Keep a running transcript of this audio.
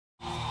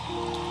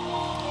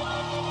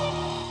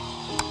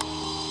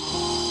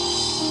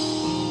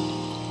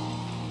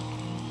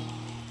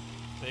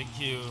Thank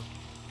you.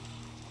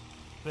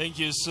 Thank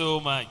you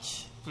so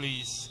much.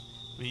 Please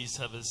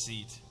have a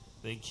seat.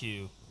 Thank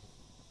you.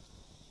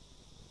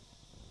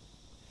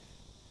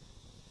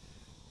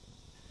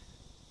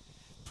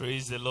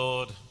 Praise the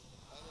Lord.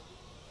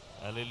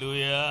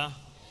 Hallelujah.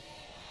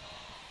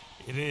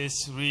 It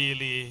is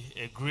really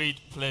a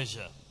great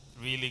pleasure,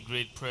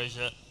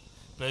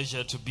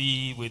 pleasure to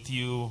be with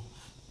you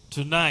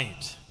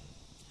tonight.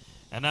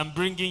 And I'm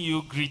bringing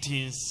you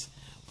greetings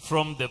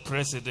from the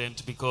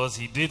President because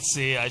he did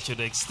say I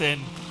should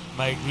extend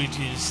my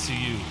greetings to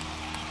you.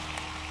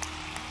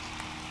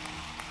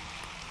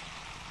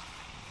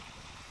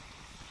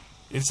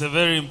 It's a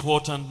very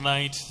important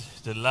night,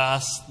 the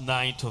last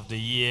night of the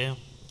year,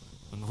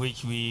 in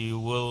which we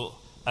will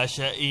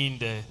usher in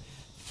the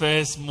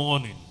first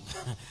morning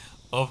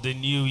of the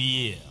new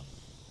year.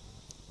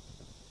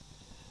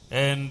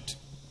 And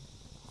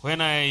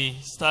when I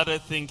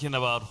started thinking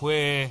about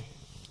where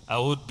I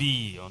would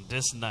be on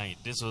this night,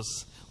 this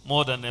was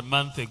more than a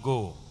month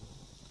ago,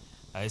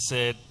 I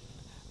said,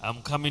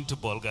 I'm coming to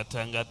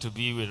Bolgatanga to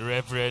be with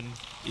Rev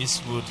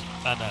Easteood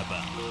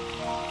Anaba.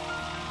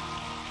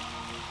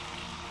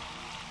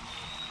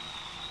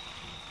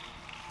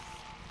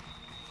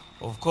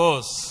 Of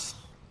course,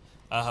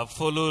 I have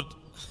followed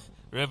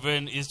Rev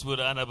Easteood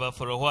Anaba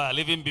for a while,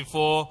 even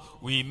before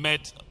we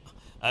met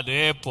at the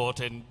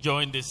airport and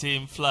joined the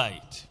same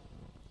flight.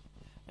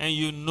 And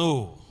you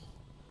know,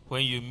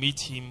 when you meet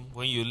him,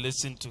 when you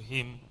listen to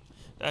him,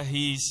 that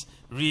he's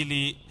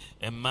really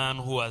a man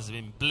who has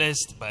been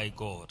blessed by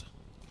God.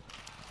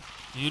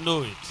 You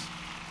know it.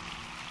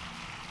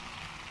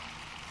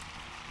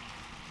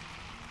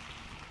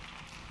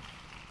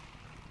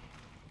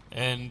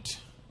 And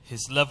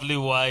his lovely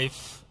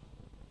wife,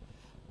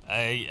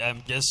 I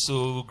am just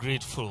so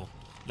grateful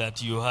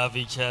that you have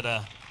each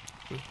other.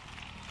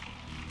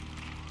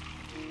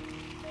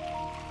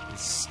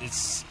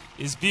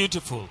 It's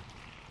beautiful.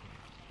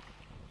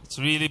 It's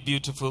really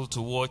beautiful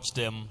to watch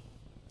them.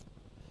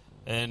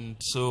 And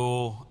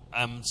so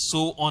I'm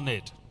so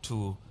honored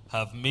to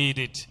have made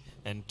it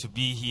and to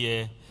be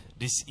here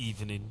this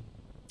evening.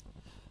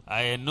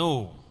 I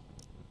know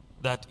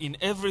that in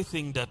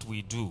everything that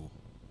we do,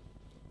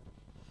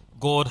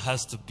 God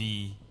has to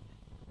be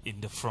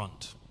in the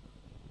front.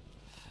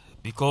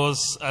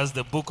 Because as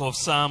the book of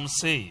Psalms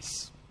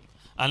says,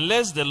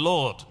 unless the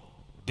Lord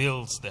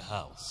builds the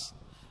house,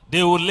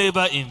 they will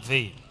labor in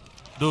vain,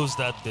 those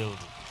that build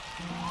it.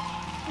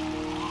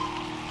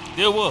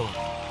 They will.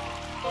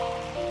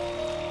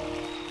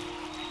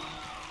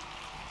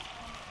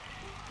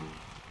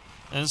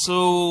 And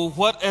so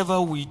whatever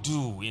we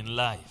do in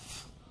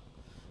life,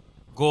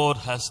 God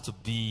has to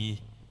be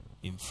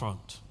in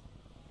front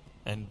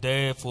and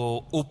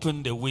therefore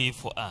open the way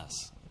for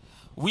us.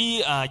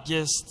 We are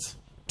just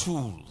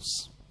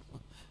tools,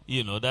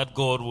 that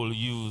God will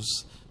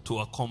use to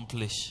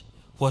accomplish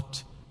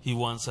what he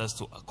wants us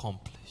to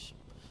accomplish.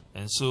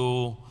 And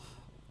so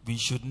we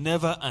should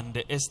never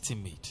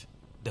underestimate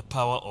the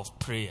power of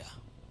prayer.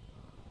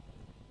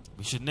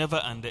 We should never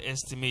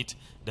underestimate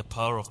the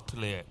power of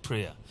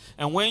prayer.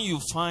 And when you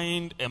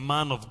find a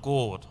man of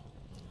God,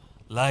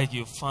 like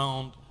you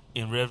found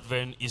in Rev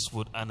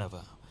Easteood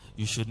Anaba,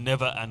 you should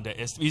never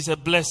underestimate. It's a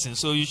blessing,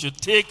 so you should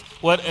take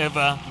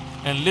whatever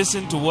and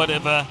listen to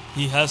whatever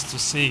he has to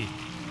say.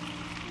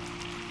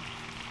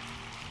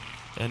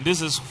 And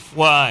this is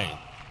why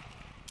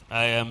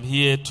I am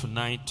here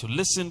tonight, to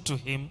listen to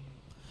him,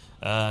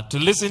 to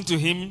listen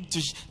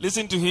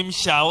to him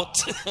shout,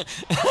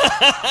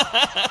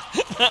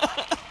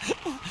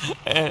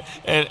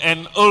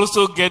 and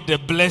also get the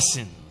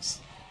blessings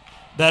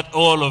that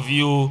all of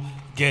you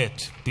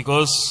get,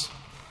 because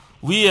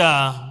we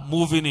are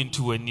moving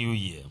into a new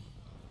year.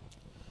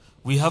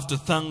 We have to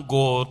thank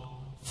God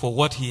for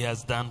what he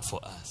has done for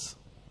us,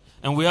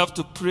 and we have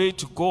to pray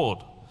to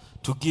God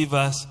to give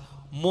us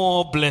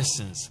more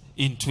blessings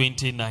in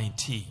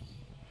 2019.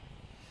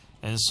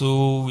 And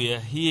so we are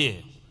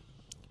here,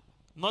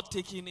 not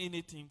taking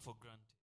anything for granted.